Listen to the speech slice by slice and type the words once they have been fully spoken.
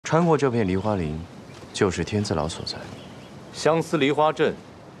穿过这片梨花林，就是天字牢所在。相思梨花镇，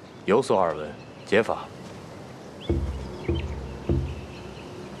有所耳闻，解法。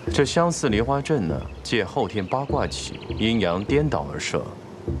这相似梨花阵呢，借后天八卦起，阴阳颠倒而设。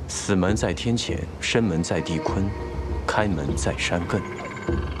死门在天前，生门在地坤，开门在山艮。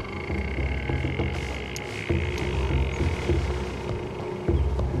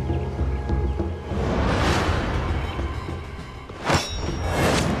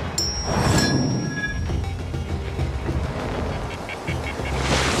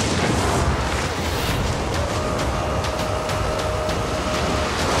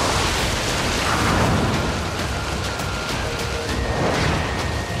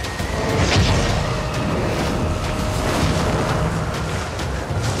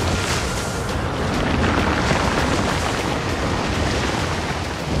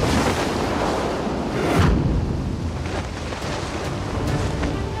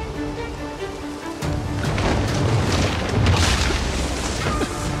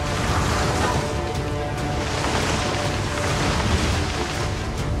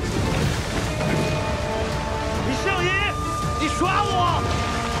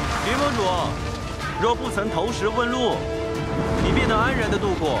 若不曾投石问路，你便能安然的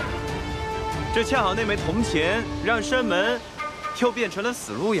度过。这恰好那枚铜钱，让生门又变成了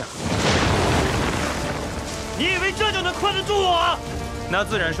死路呀！你以为这就能困得住我？那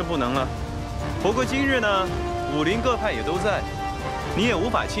自然是不能了。不过今日呢，武林各派也都在，你也无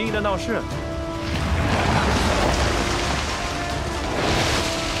法轻易的闹事。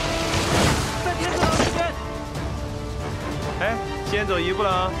在天字牢之前，哎，先走一步了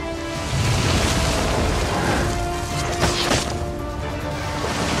啊！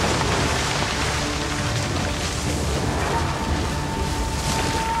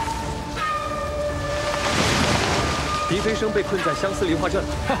 狄飞生被困在相思梨花镇了。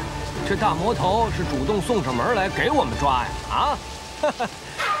哼，这大魔头是主动送上门来给我们抓呀！啊！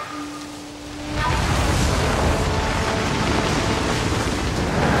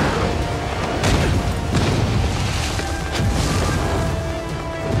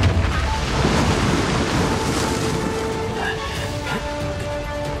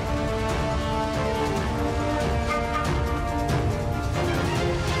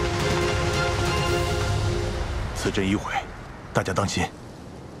此阵一毁，大家当心。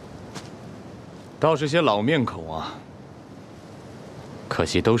倒是些老面孔啊，可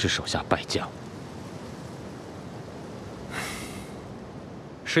惜都是手下败将。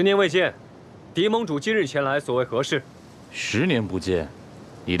10年未见，狄盟主今日前来，所谓何事？10年不见，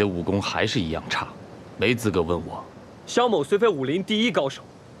你的武功还是一样差，没资格问我。萧某虽非武林第一高手，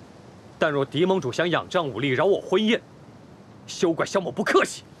但若狄盟主想仰仗武力扰我婚宴，休怪萧某不客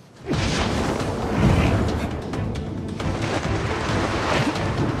气。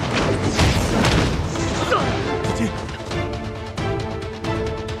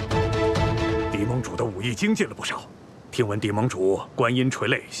 狄盟主的武艺精进了不少，听闻狄盟主观音垂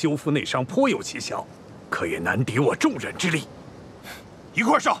泪修复内伤颇有奇效，可也难敌我众人之力。一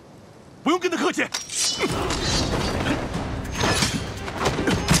块上，不用跟他客气。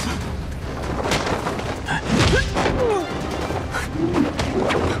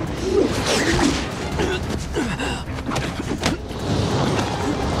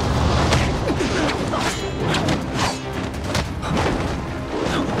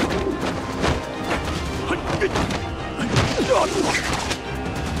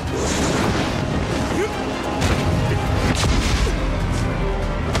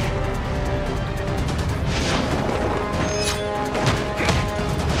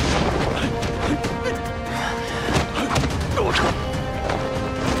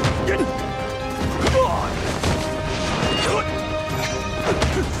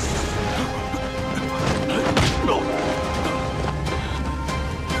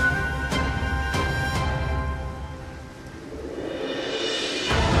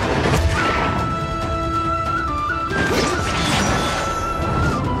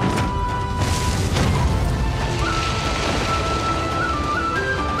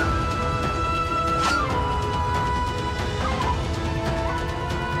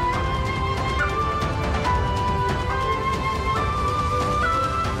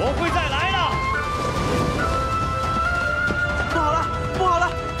我会再来的。不好了，不好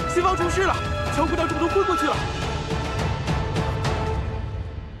了！西方出事了，乔国大主都昏过去了。